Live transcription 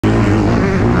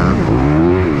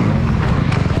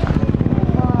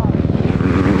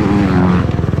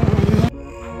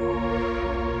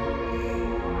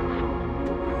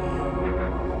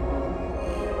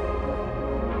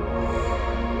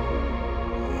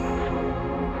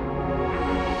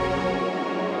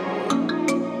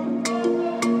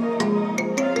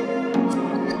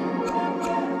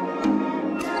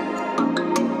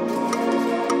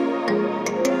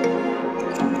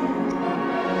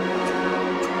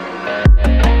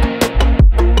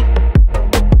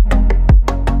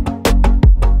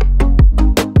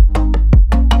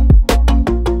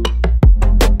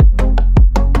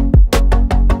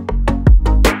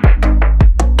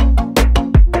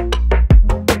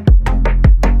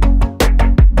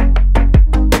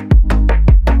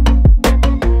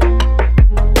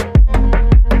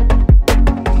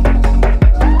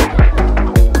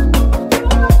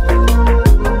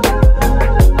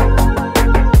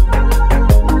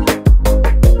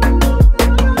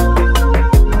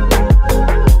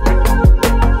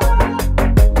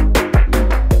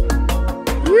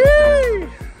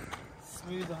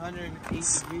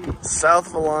south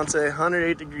of Volante,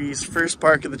 108 degrees, first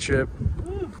park of the trip.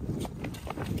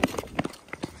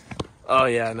 Oh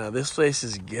yeah, no, this place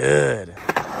is good. Here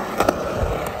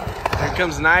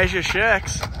comes Nigel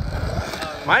Shex.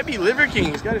 Might be Liver King,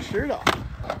 he's got his shirt off.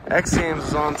 X-Games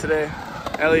is on today.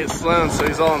 Elliot Sloan, so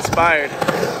he's all inspired.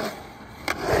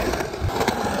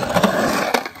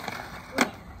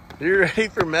 You're ready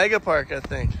for Mega Park, I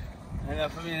think. I know,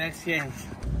 put me in X-Games.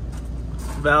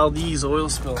 Valdez oil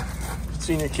spill.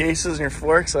 Between your cases and your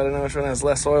forks, I don't know which one has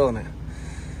less oil in it.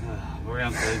 We're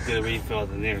going to get a refill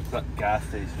at the nearest gas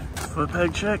station. Foot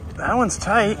peg check. That one's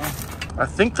tight. I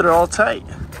think they're all tight.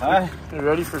 Alright. They're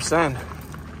ready for send.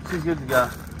 She's good to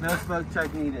go. No smoke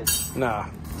check needed. Nah.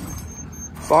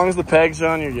 As long as the peg's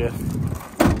on, you're good.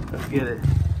 Let's get it.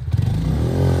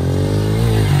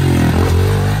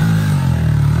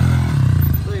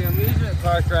 Look, amusement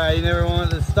park ride. You never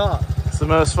wanted to stop. It's the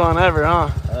most fun ever, huh?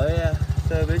 Oh yeah.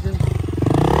 So vision.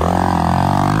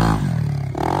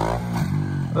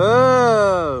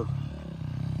 Oh!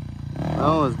 That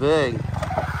one was big.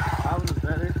 That one was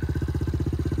better.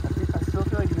 I still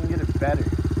feel like you can get it better.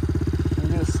 You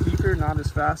can get it steeper, not as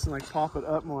fast, and like pop it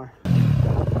up more.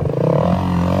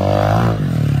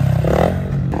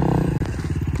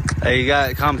 Hey, you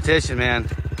got competition, man.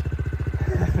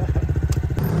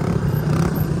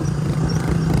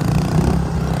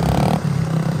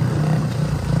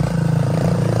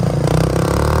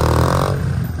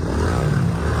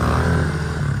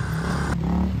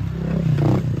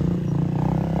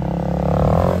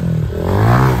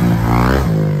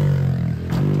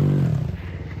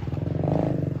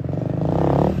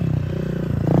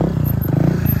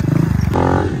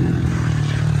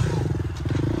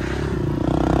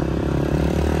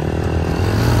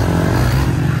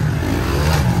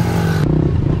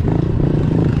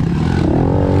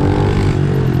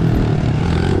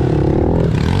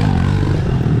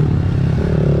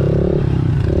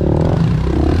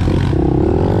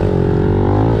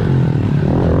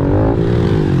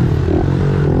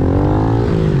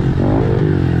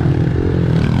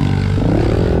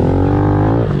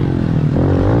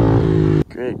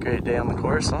 Great day on the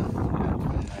course, huh?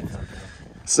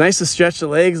 It's nice to stretch the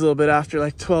legs a little bit after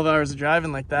like 12 hours of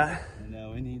driving like that. I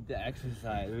know, we need to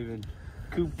exercise. We've been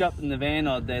cooped up in the van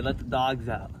all day. Let the dogs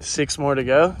out. 6 more to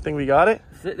go. Think we got it?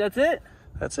 That's it?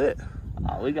 That's it.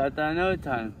 Oh, we got that in no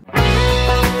time.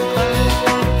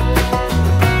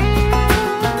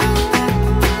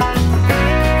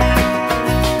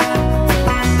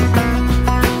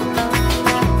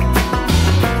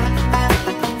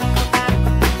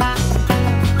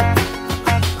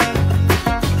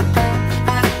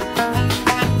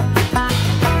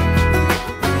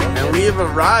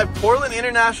 Arrived Portland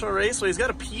International Raceway. He's got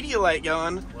a Pedialyte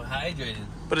going. We're hydrated.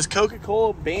 But his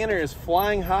Coca-Cola banner is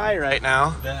flying high right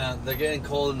now. Yeah, they're getting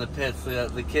cold in the pits. So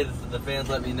the kids, the fans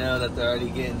let me know that they're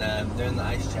already getting, they're in the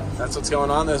ice chest. That's what's going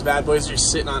on. Those bad boys are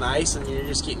just sitting on ice and you're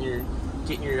just getting your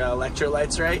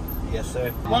electrolytes right. Yes,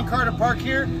 sir. One car to park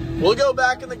here. We'll go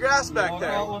back in the grass back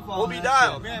there. We'll be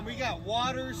dialed. Man, we got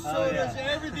water, sodas,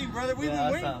 everything, brother. We've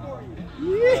been waiting for you.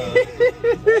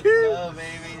 Oh,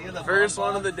 baby. You're the First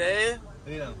one of the day.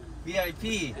 Yeah.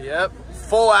 VIP. Yep.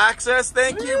 Full access.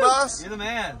 Thank you, boss. You're the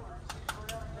man.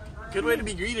 Good way to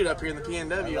be greeted up here in the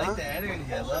PNW, I like the energy.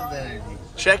 I love the energy.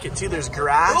 Check it, too. There's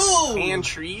grass and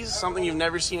trees, something you've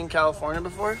never seen in California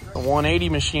before. A 180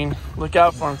 machine. Look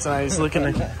out for him tonight.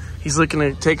 He's looking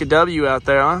to take a W out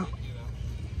there, huh?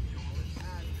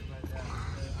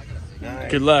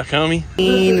 Nice. Good luck, homie.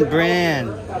 Clean brand.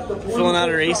 Filling out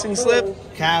a racing slip.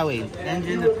 Cowie.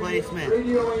 Engine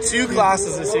replacement. 2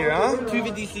 classes this year, huh?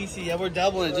 250cc. Yeah, we're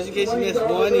doubling it. Just in case you miss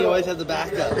one, you always have the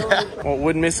backup. Well,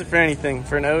 wouldn't miss it for anything.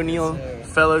 For an O'Neill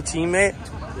fellow teammate.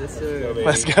 Yes, sir.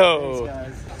 Let's go.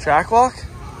 Thanks, Track walk?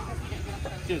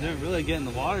 Dude, they're really getting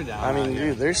the water down. I mean,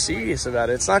 dude, they're serious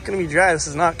about it. It's not going to be dry. This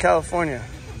is not California.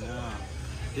 No.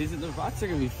 The rocks are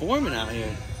going to be forming out here.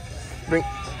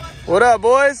 What up,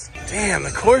 boys? Damn,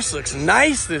 the course looks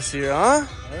nice this year, huh?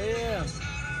 Oh, yeah.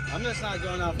 I'm just not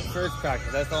going out for first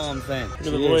practice. That's all I'm saying. Look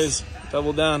at the boys.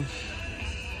 Double down.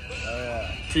 Oh,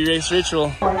 yeah. Pre-race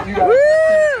ritual.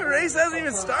 Woo! Race hasn't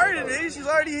even started, baby. She's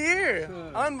already here.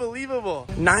 Unbelievable.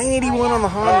 981 on the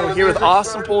Honda. We're here with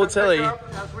Austin Politelli.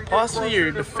 Possibly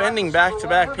your defending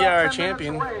back-to-back PIR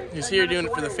champion. He's here doing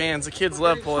it for the fans. The kids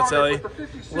love Politelli.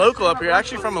 Local up here,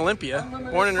 actually from Olympia.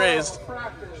 Born and raised.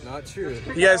 Not true.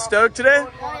 You guys stoked today?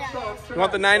 You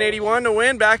want the 981 to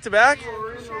win back-to-back?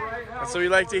 That's what we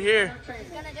like to hear. He's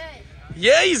gonna do it.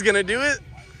 Yeah, he's gonna do it.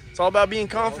 It's all about being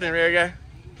confident, rare guy.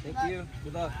 Thank you.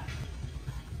 Good luck.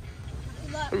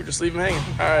 Ooh, just leave him hanging.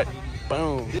 All right.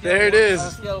 Boom. There it is. On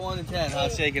a scale of 1 to 10,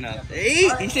 how's shaking up?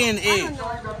 8? He's saying 8.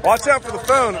 Watch out for the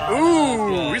phone.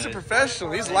 Ooh, he's a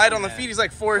professional. He's light on the feet. He's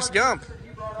like Forrest Gump.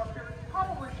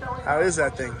 How is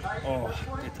that thing? Oh,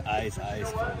 it's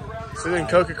ice cold. So you're doing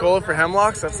Coca-Cola for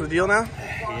hemlocks? That's the deal now? Yep.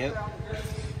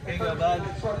 Here you go, bud.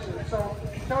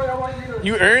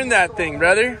 You earned that thing,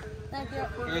 brother.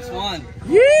 First one.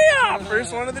 Yeah!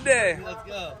 First one of the day. Let's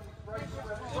go. No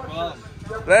problem.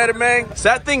 Later, man. Is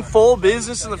that thing full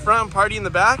business in the front and party in the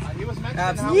back?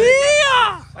 Absolutely.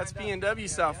 Yeah! That's B&W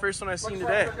style. First one I've seen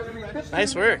today.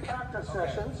 Nice work.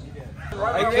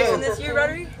 Are you racing this year,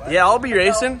 Buttery? Yeah, I'll be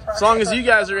racing. As long as you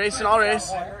guys are racing, I'll race.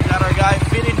 Got our guy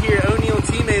fitted here, O'Neill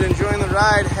teammate, enjoying the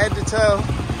ride head to toe.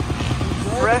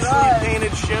 Freshly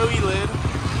painted showy lid.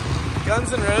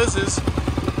 Guns N' Roses.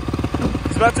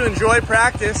 He's about to enjoy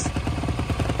practice.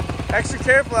 Extra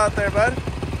careful out there, bud.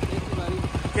 Thank you, buddy.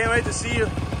 Can't wait to see you.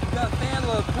 We got fan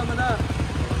love coming up.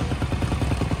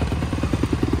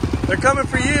 They're coming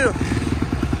for you.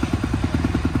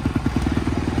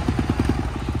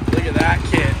 Look at that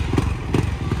kid.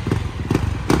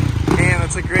 Man,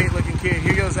 that's a great looking kid.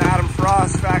 Here goes Adam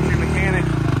Frost, factory mechanic.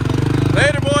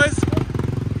 Later, boys.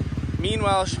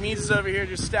 Meanwhile, Schmeeds is over here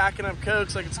just stacking up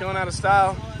Cokes like it's going out of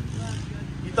style.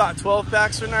 You thought 12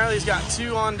 packs were gnarly? He's got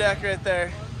 2 on deck right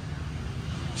there.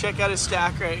 Check out his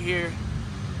stack right here.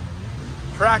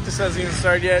 Practice hasn't even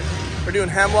started yet. We're doing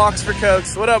hemlocks for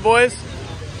Cokes. What up, boys?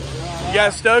 You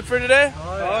guys stoked for today?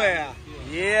 Oh, yeah.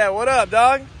 Yeah, what up,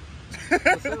 dog?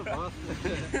 What's up, boss?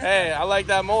 Hey, I like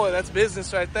that mullet. That's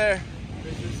business right there.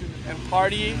 And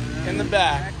party in the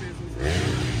back.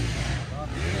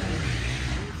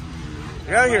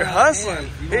 You're out here hustling.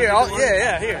 Here,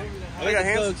 here. I got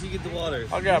hands. Cokes, you get the waters.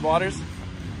 I'll grab waters.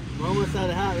 We're almost out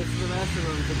of hat. This is the last of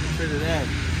them for today.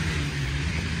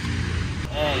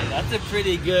 Hey, that's a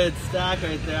pretty good stack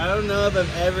right there. I don't know if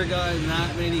I've ever gotten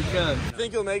that many Cokes. You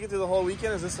think you'll make it through the whole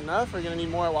weekend? Is this enough? Or are you going to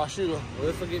need more at Washougal? Well,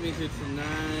 this will get me through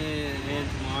tonight and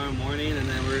tomorrow morning, and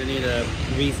then we're going to need a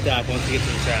restack once we get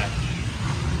to the track.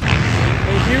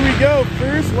 And here we go.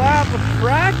 First lap of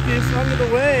practice under the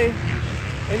way.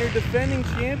 And your defending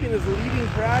champion is leading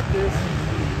practice.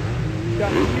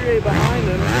 Got PIR behind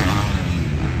him.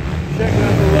 Checking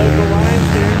out the local lines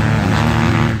here.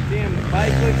 Damn, the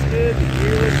bike looks good. The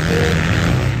gear looks good.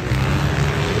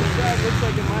 This track looks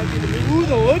like it might be the move. Ooh,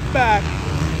 the look back.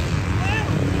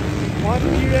 Want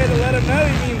PIR to let him know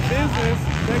he means business.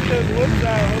 Check those looks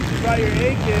out. Hope you brought your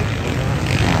A kit.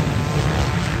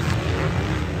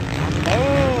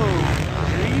 Oh,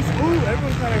 Reese. Ooh,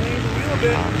 everyone's kind of hangs the wheel a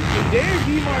bit. And there's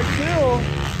D. Martill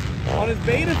on his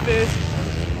beta fish.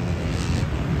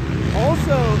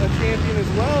 Also a champion as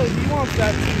well. He wants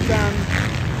that 2-time.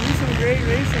 Do some great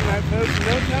racing tonight, folks. And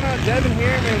don't count on Devin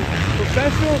Harriman,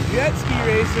 professional jet ski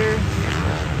racer,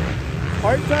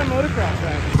 part-time motocross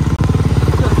rider.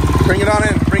 Bring it on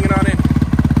in. Bring it on in.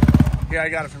 Yeah, I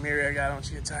got it from here. I got it. Don't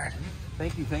you get tired.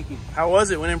 Thank you, thank you. How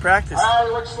was it when in practice?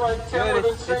 Looks like Good,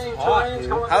 it's hot, dude.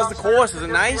 How's the course? Is it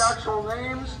nice? It's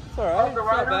alright, it's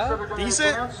not bad.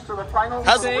 Decent?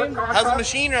 How's the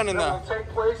machine running though?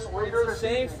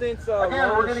 Same since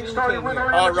We're getting started with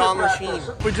our Oh, wrong machine.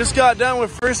 We just got done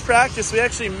with first practice. We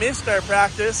actually missed our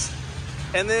practice.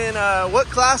 And then what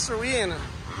class were we in?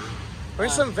 We're in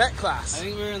some vet I class.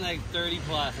 think we were in like 30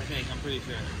 plus, I think, I'm pretty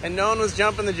sure. And no one was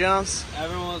jumping the jumps.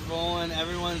 Everyone was rolling,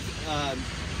 everyone's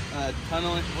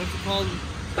tunneling, what's it called?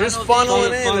 They're just funneling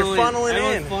in. They're funneling in.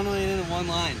 Everyone's funneling in one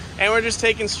line. And we're just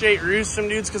taking straight roosts from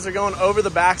dudes because they're going over the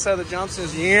backside of the jumps. And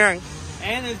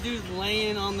And there's dudes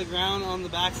laying on the ground on the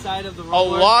backside of the a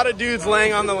roller. lot of dudes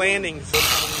laying on the landings.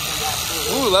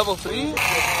 Ooh, level 3.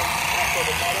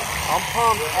 I'm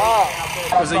pumped up.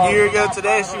 It was a year ago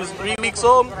today. She was 3 weeks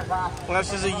old. Now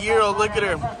she's a year old. Look at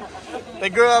her. They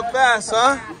grow up fast,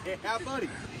 huh? Yeah, buddy.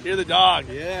 You're the dog.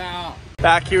 Yeah.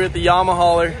 Back here at the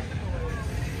Yamahauler.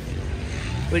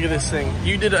 Look at this thing.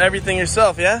 You did everything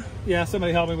yourself, yeah? Yeah,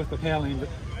 somebody helped me with the paneling. But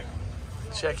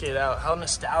Check it out. How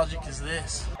nostalgic is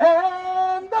this?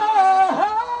 And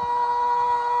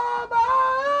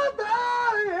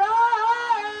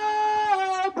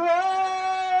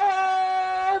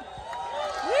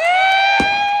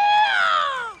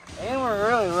we're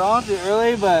early. We're on too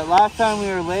early, but last time we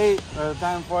were late, or the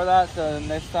time before that, so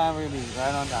next time we're going to be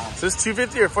right on time. Is this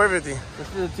 250 or 450? This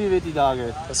is a 250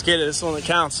 dogger. Let's get it. This is the one that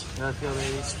counts. Let's go,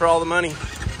 baby. It's for all the money.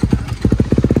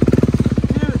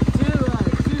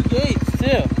 Two gates,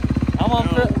 too.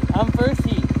 I'm first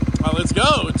heat. Oh, let's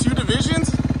go. 2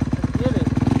 divisions? Let's get it.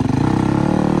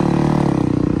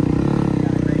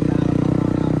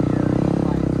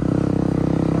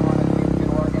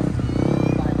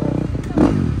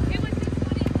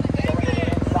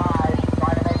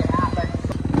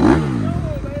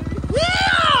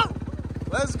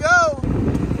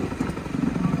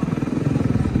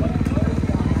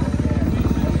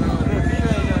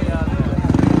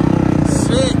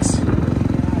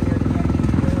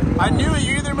 I knew it.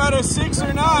 You either met a 6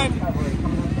 or 9.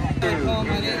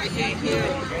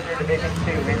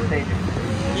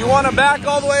 You want to back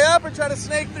all the way up or try to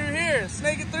snake through here?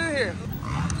 Snake it through here.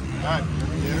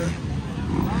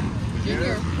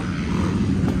 Junior.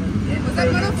 Was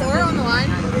that 104 on the line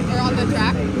or on the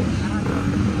track?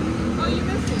 Oh, you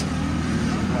missed it.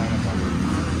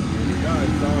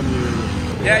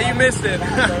 Yeah, you missed it. I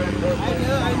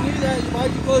knew that.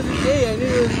 Why'd you close the gate? I knew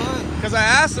it was mine. Because I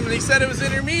asked him and he said it was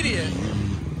intermediate.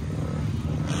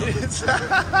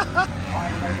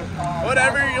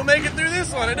 Whatever, you'll make it through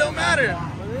this one. It don't matter.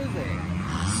 What is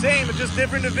it? Same, but just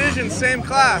different divisions, same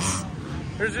class.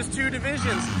 There's just 2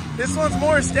 divisions. This one's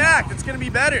more stacked. It's going to be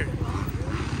better.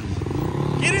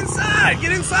 Get inside.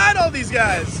 Get inside all these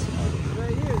guys. Right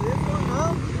here. This one,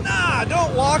 huh? Nah,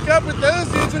 don't walk up with those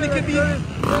dudes when it could be...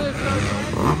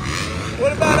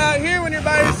 What about out here when you're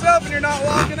by yourself and you're not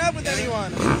walking up with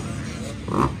anyone?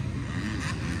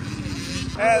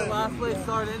 The last place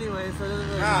start anyway, so it doesn't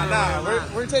really matter.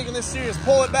 Nah, we're taking this serious.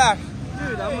 Pull it back.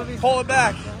 Dude, I'm gonna be... Pull it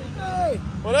back. Hey,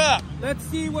 What up? let's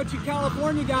see what you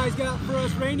California guys got for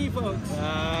us rainy folks.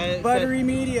 Buttery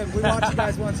medium. We watch you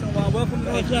guys once in a while. Welcome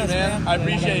to Northwest, man. I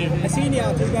appreciate you. I seen you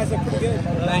out there. You guys look pretty good.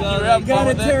 Thank you. You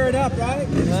gotta tear it up, right?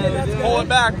 Pull it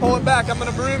back. Pull it back. I'm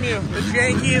gonna broom you. The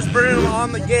jankiest broom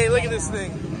on the gate. Look at this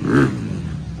thing.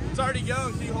 It's already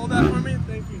going. Can you hold that for me?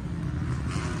 Thank you.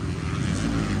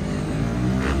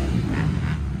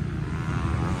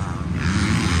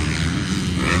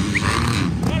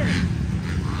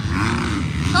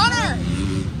 Connor!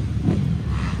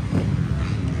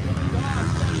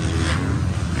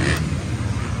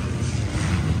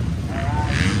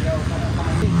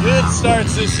 Good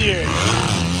starts this year.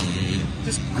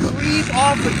 Just creep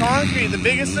off the concrete. The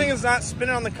biggest thing is not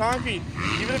spinning on the concrete.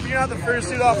 Even if you're not the first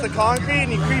dude off the concrete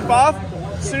and you creep off,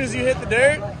 as soon as you hit the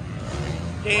dirt,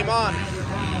 game on.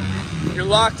 You're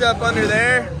locked up under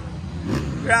there,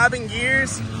 grabbing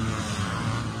gears.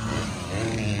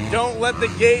 Don't let the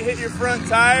gate hit your front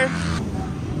tire.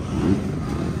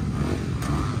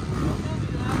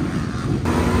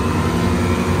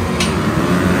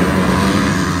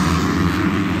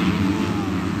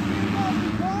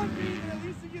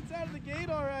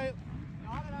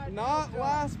 Not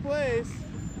last place.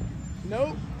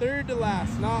 Nope, 3rd to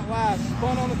last, not last.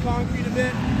 Spun on the concrete a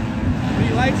bit, but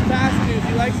he likes passing it.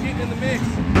 He likes getting in the mix.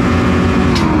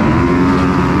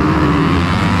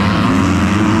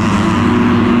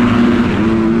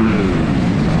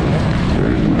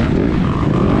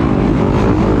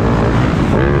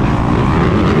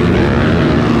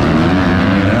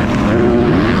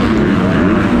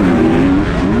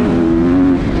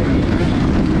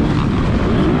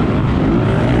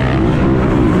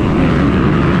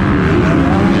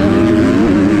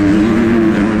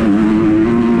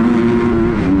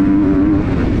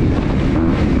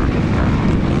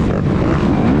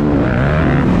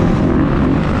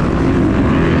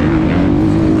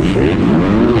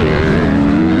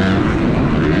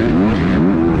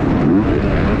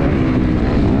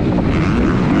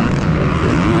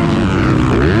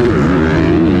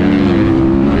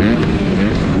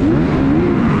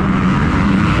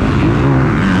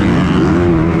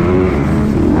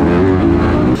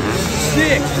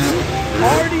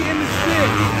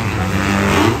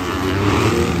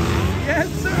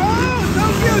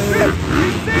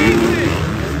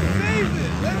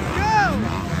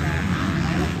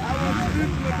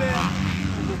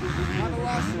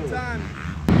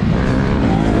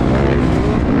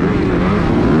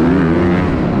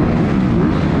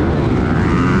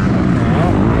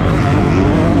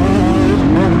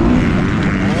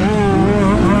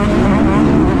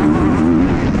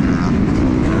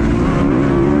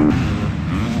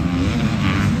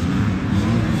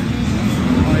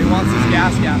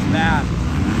 Gas bad.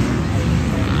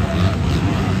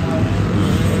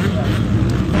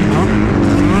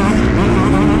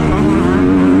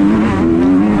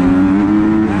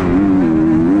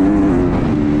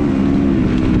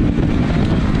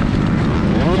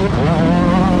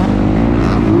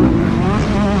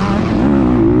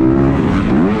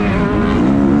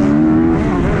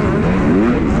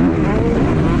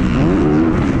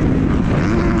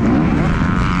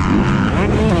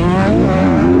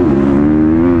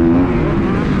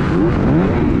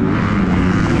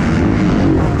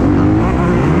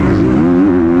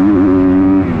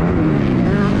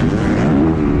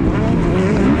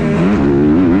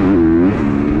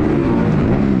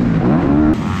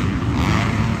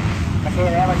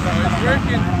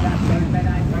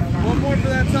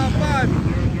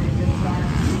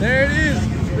 There it is.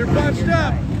 They're bunched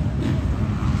up.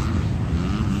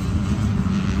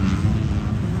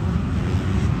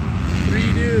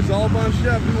 Three dudes. It's all bunched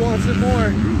up. Who wants it more?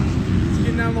 It's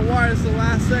getting down the wire. It's the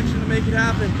last section to make it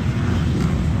happen.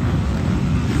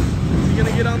 Is he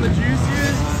gonna get on the juice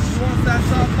here? Who wants that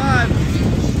top 5?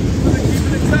 They're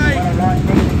keeping it tight.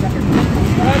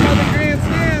 Right by the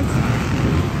grandstands.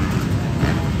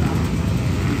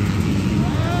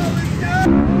 Oh, let's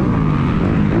go!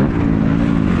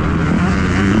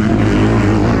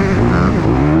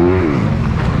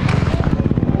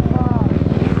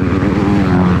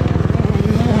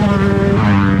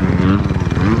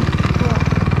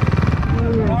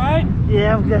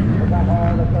 Yeah, I'm good.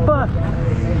 Fuck.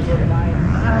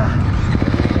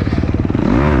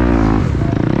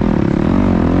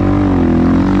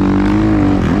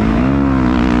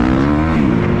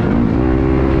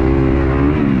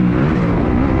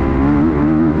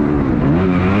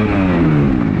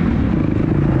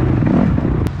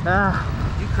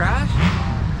 You crashed?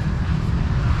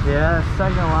 Yeah,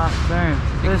 second last turn.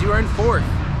 Because you were in 4th.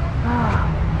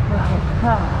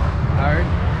 Tired?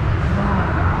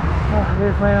 I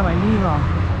just landed on my knee wrong.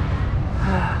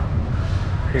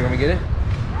 Here, you want me to get it?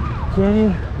 Can you?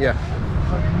 Yeah.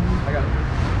 I got it.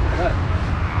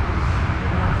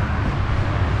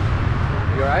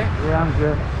 You alright? Yeah, I'm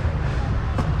good.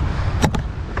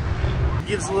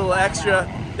 Gives a little extra.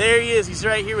 There he is. He's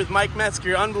right here with Mike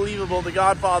Metzger. Unbelievable, the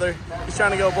Godfather. He's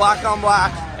trying to go black on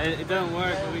black. It don't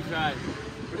work, but we tried.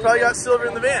 We probably got silver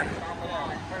in the van.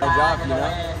 Good job, you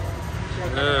know?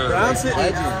 Brown's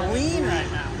hitting clean right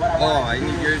now. Oh, I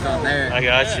need yours on there. I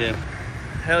got you.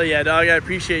 Hell yeah, dog. I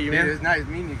appreciate you, Dude, man. it was nice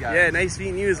meeting you guys. Yeah, nice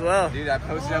meeting you as well. Dude, I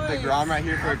posted up the Grom right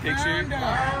here for a picture.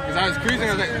 Because I was cruising,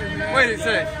 I was like, wait a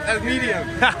second, that's medium.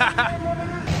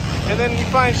 And then you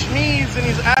find Schmeez, and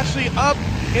he's actually up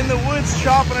in the woods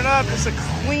chopping it up. It's a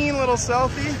clean little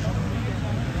selfie.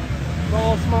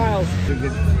 All smiles.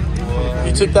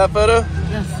 You took that photo?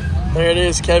 Yes. There it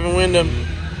is, Kevin Wyndham.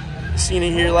 Seen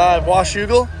it here live.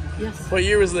 Washougal? Yes. What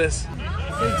year was this?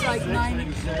 It's like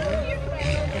 90.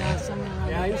 Yeah, something like that.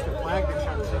 Yeah, I used to flag this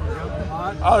on the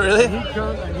hot. Oh, really? He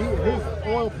comes and his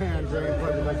oil pan drain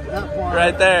probably like that far.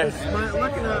 Right there. Just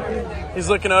looking at me. He's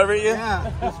looking over at you?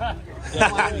 Yeah. You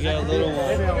got a little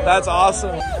one. That's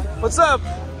awesome. What's up?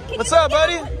 What's up,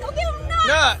 buddy? Go get him nuts.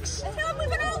 Nuts. Tell him we've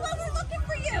been all over looking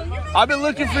for you. I've been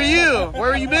looking for you.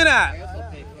 Where have you been at?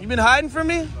 You been hiding from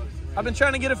me? I've been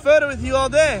trying to get a photo with you all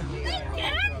day.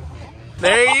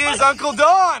 There he is, Uncle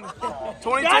Don.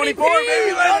 2024,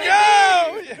 baby, let's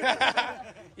go.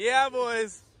 Yeah,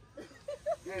 boys.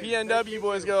 PNW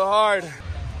boys go hard.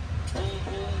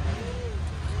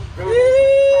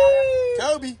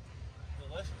 Kobe.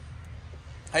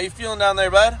 How you feeling down there,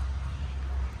 bud?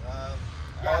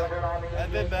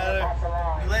 I've been better.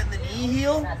 You letting the knee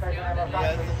heal? Yeah,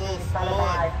 it's a little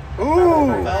swollen.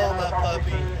 Ooh. Fell on that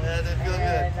puppy. Yeah, they feel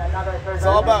good. It's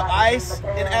all about ice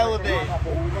and elevate.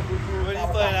 Where do you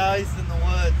find ice in the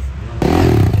woods?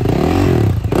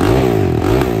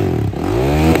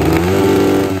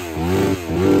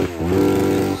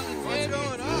 What's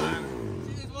going on?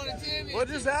 What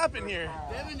just happened here?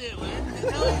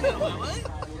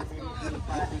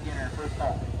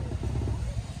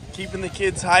 Keeping the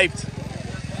kids hyped.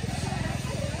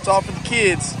 It's all for the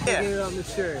kids. Get it on the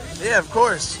shirt. Yeah, of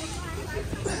course.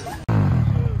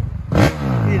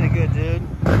 Being a good dude.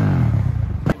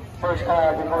 First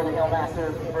call before the Hill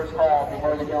Master, first call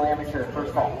before the Hill Amateur,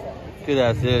 first call. Good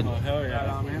ass dude. Oh, hell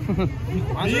yeah, man.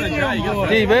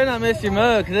 Dude, you better not miss your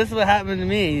mug, because this is what happened to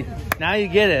me. Now you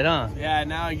get it, huh? Yeah,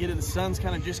 now I get it. The sun's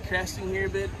kind of just cresting here a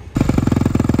bit.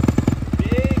 Big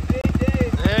day.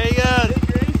 There he goes.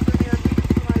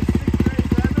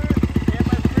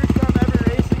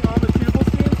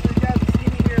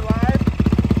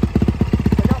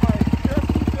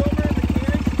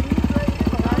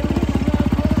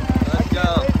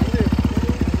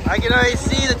 I can already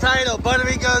see the title,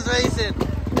 Buttery Goes Racing.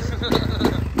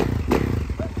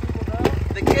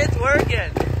 The kid's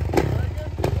working.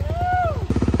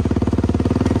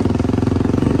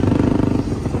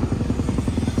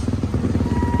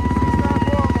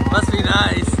 Must be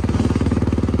nice.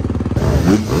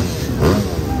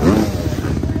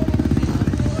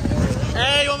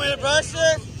 Hey, you want me to brush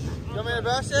this? You want me to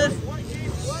brush this?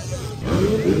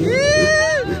 Yeah.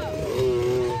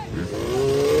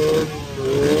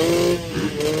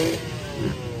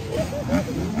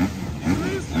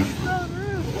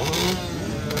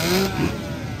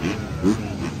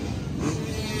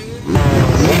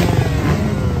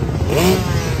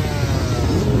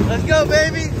 Let's go,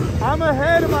 baby. I'm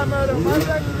ahead of my moto. My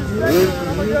second is second one.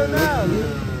 I'm gonna go now.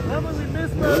 Normally we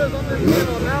miss motos on this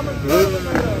channel. Now I'm gonna go the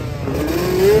moto.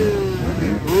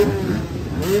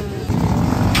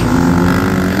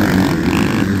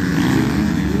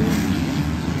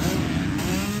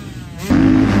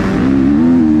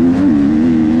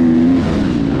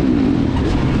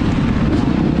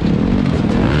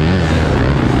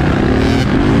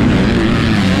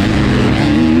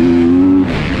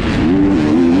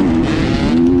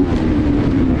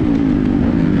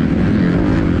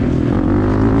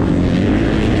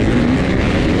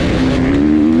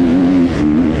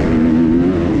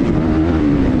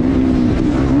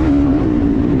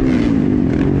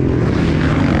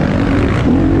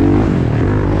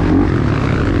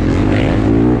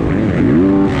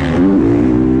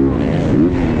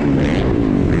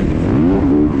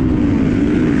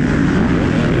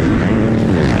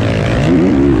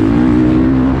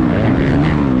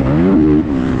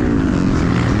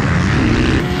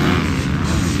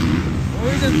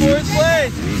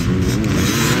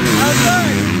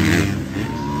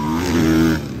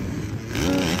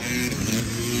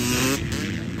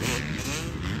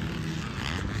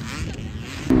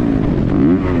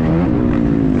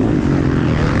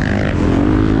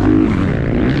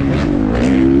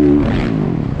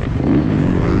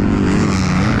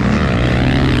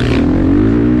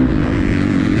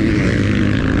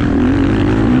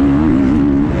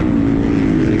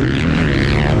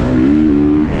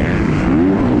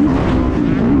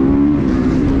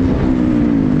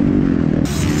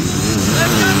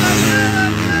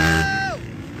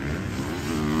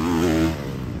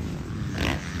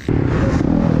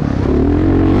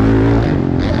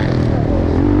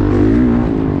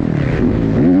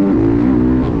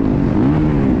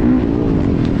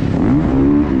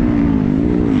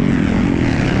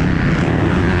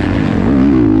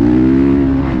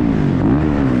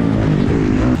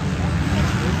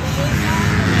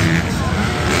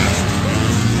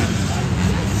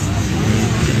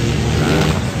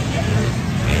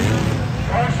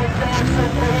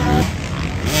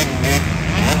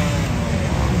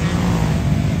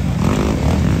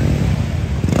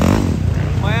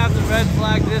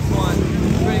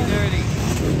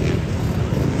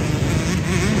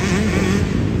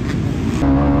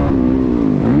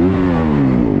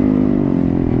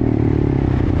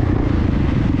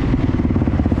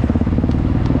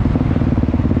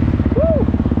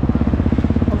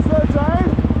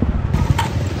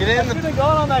 Get in. I should have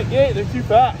gone on that gate. They're too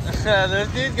fast. Those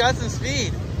dudes got some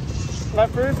speed.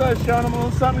 At first I was showing them a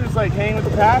little something, just like hang with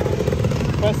the pack.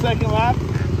 My second lap,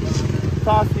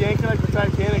 toss the anchor like the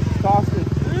Titanic, just tossed it.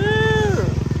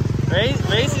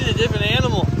 Racing's a different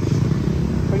animal. I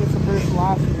think it's the first and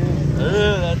last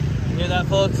again. Hear that,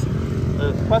 folks?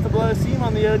 About to blow a seam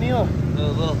on the O'Neill. A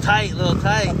little tight, I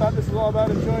thought this was all about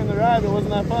enjoying the ride, but it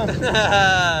wasn't that fun.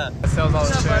 Sells all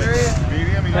the shit.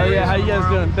 Hey, yeah, how you guys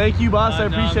doing? Thank you, boss. I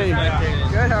appreciate you.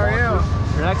 Good, how are you?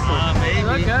 You're excellent. You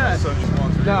look good.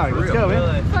 No, let's go,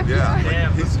 man. Yeah.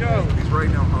 Damn. He's right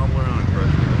now hobbling on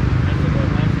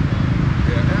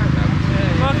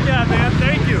Fuck yeah, man.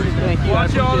 Thank you. Thank you.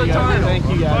 Watch you all the time. Thank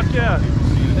you, guys. Fuck yeah.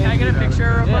 Can I get a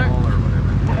picture real quick?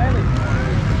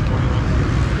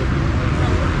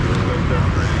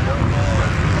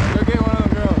 Go get one of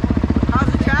them girls. How's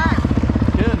the track?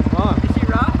 Good. Come on. Is she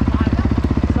rough?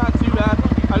 It's not too bad.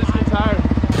 I just get tired.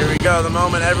 Here we go. The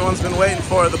moment everyone's been waiting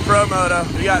for. The pro moto.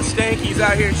 We got Stanky's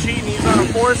out here cheating. He's on a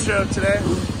 4-stroke today.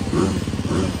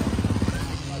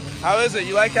 How is it?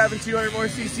 You like having 200 more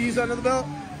cc's under the belt?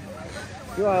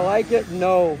 Do I like it?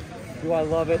 No. Do I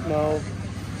love it? No.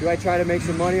 Do I try to make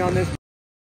some money on this?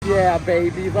 Yeah,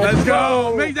 baby. Let's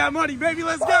go. Make that money, baby.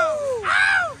 Let's go.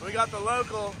 We got the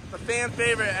local, the fan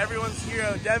favorite, everyone's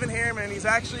hero, Devin Harriman. He's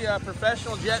actually a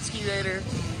professional jet ski raider.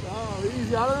 Oh,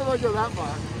 easy. I don't know if I go that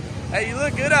far. Hey, you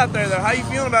look good out there, though. How you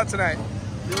feeling about tonight?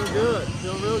 Feeling good.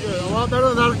 Feeling real good. A lot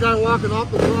better than that guy walking off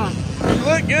the track. You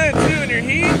look good, too, in your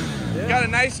heat. You got a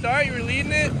nice start. You were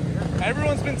leading it.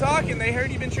 Everyone's been talking. They heard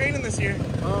you've been training this year.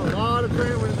 Oh, a lot of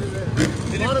training with me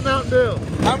there. A lot of Mountain Dew.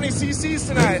 How many cc's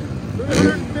tonight?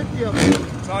 350 of them.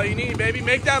 That's all you need, baby.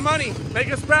 Make that money.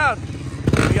 Make us proud.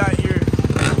 You got your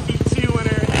Heat 2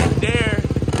 winner, Dare.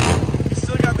 You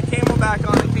still got the Camelback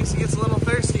on in case he gets a little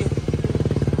thirsty.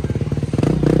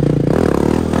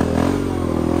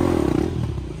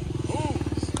 Ooh.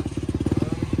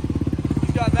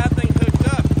 He's got that thing hooked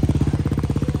up.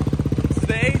 This is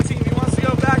the A-team. He wants to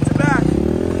go back to back.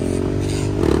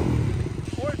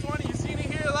 420, you seen it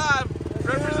here live.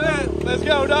 Represent. Let's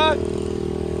go, dog.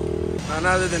 None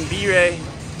other than B-Ray.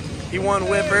 He won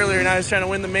whip earlier, now he's trying to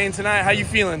win the main tonight. How you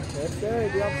feeling? That's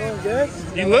good. You feeling good?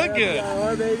 You look good.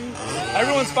 Baby.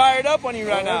 Everyone's fired up on you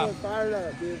right now. Everyone's fired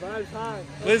up, dude. Vibe's high.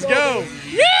 Let's go.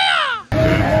 Yeah!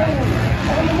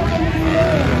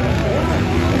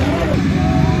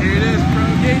 Here it is, pro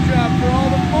gate drop for all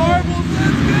the marbles.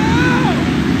 Let's go!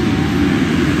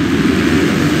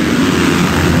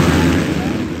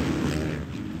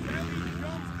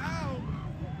 Jumps out.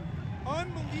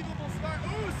 Unbelievable start.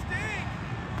 Ooh, Sting!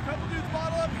 Couple dudes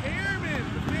bottle up. Harriman,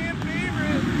 the fan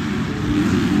favorite.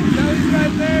 Kelly's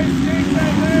right there. Sting's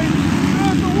right there.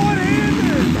 Throws the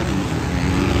one-hander.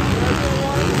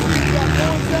 Got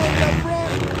Nolan Kelly up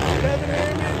front. Devin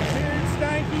Harriman, Jared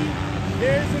Steinke.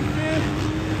 There's in fifth.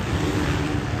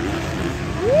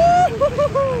 Woo!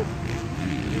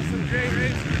 There's some great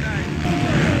racing tonight.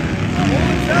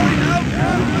 Nolan Kelly out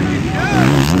front. Look at that.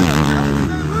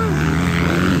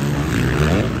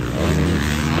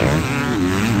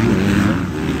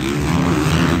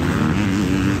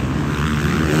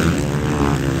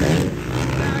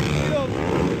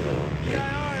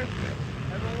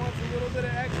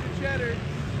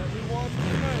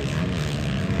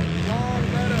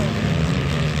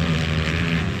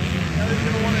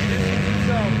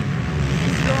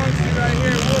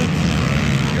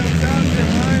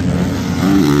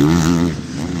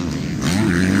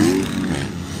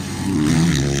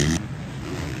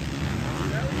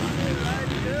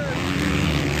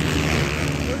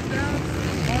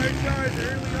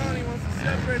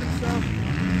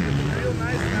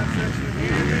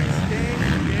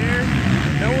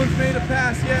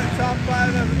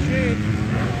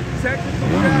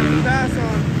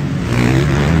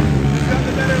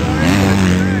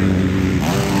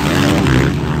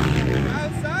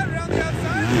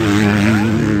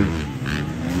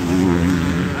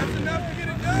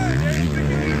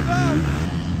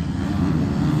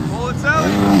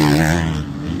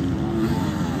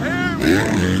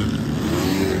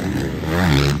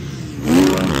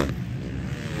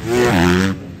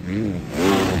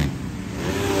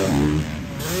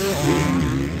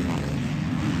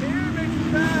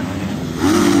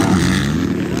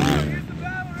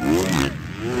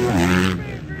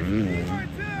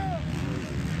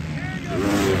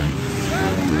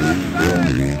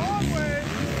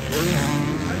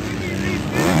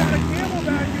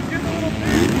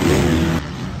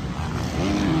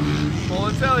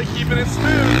 Keeping it smooth.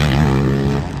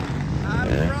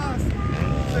 Adam Frost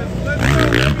says, let's go,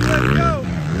 baby, let's go.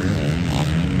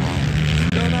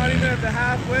 Still not even at the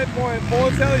halfway point.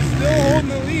 Politelli's still holding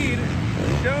the lead,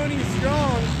 showing he's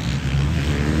strong.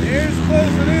 Air's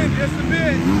closing in just a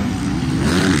bit.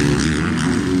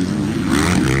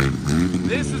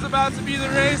 This is about to be the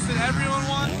race that everyone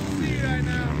wants to see right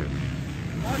now.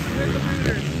 Watch him hit the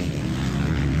booters.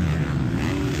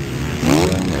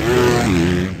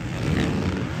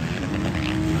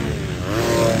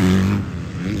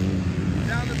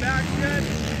 Down the back stretch,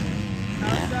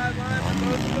 outside line for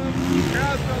most of them. The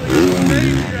crowd's probably going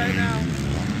crazy right now.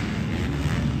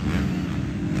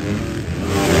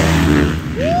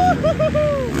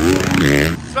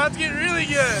 It's about to get really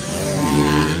good.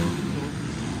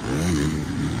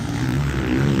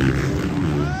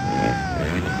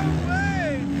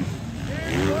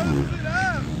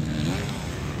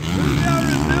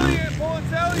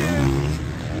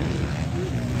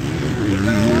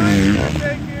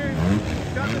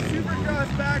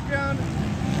 Background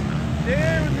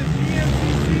there with the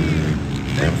GMCC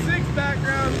Big 6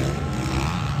 background.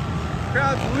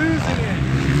 Crowd's losing it.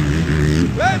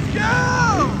 Let's go!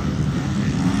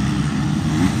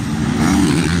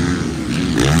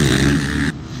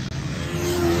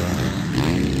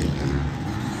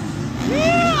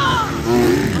 Yeah!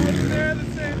 Both there at the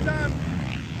same time.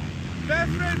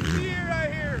 Best red sea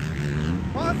right here.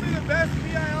 Possibly the best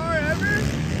PIR ever.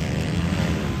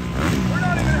 We're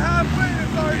not even halfway, and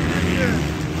it's already pretty good.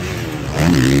 I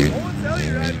will tell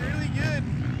you, riding really good.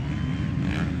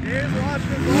 Here's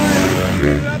watching us live.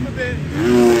 Speed it up a bit. It's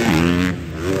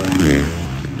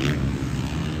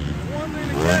one thing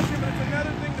to catch him, but it's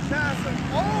another thing to pass him.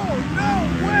 Oh, no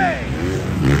way!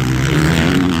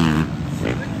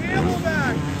 The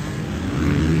camelback.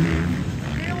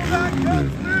 Camelback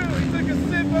comes through. He took a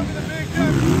sip over the big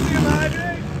cup. You see him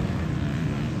hydrate?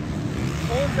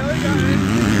 Politelli got in.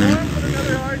 For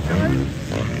another hard charge.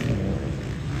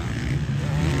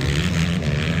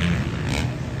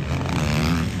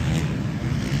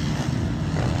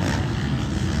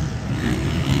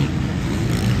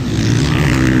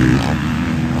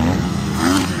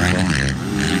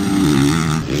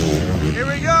 Here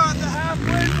we go at the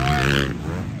halfway point.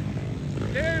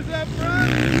 There's up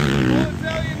front.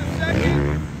 Politelli in the second.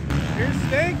 Here's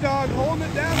Stank Dog holding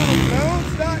it down on his own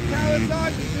stock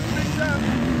Kawasaki. Just picked up.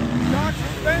 Stock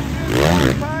suspension,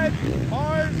 pipe,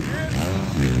 hard, grip.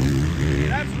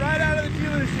 That's right out of the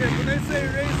dealership. When they say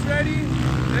race ready,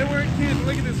 they weren't kidding.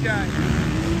 Look at this guy.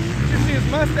 You see his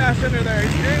mustache under there.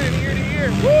 He's grinning ear to ear.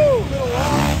 Woo! Little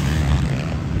wall.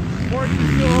 Sports is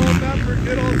still holding up for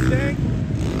good old Stank.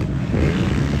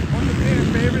 One of the fan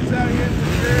favorites out here for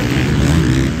sure.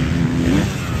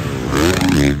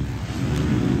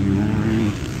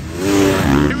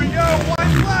 Here we go.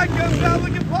 White flag comes out.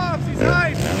 Look at Pops. He's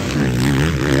hyped.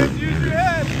 Use your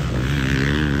head.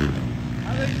 I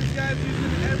think this guy's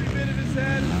using every bit of his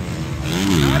head.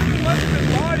 Not even much of his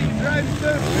body. He's riding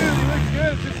so smooth. He looks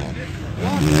good. Just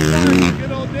lost the start.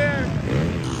 Good old dare.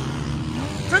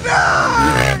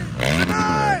 Tonight!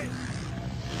 Tonight!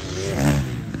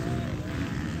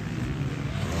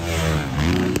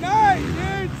 Tonight,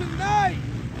 dude! Tonight!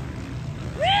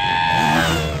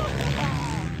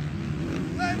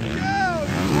 Let's go!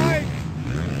 Mike.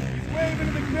 He's waving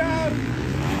to the crowd.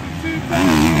 Two-time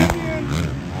champion.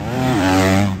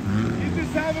 He's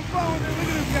just having fun with it. Look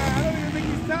at this guy. I don't even think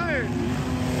he's tired.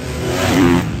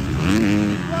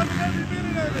 He's loving every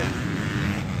minute of it.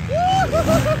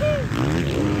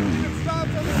 Even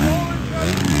stops on the roller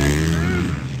trying to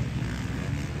cruise.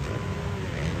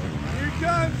 Here he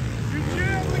comes. Your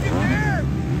jam. Look at there.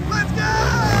 Let's go!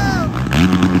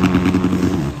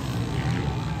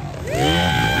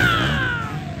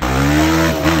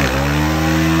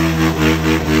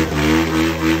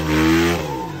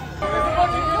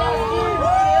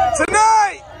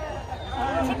 Tonight!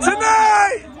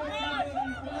 Tonight!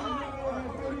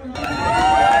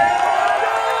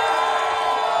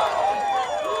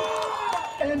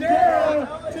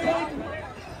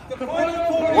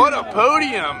 What a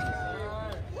podium!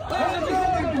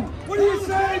 What do you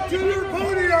say to your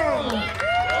podium?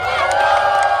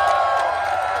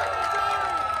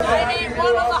 981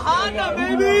 on the Honda,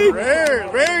 baby!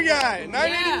 Rare guy,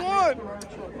 981!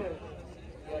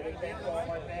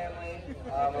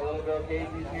 My little girl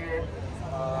Casey's here.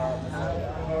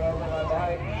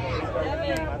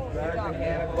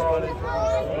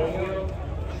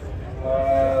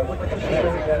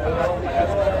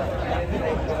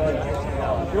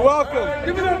 You're welcome.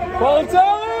 Give it up,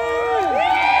 Politelli!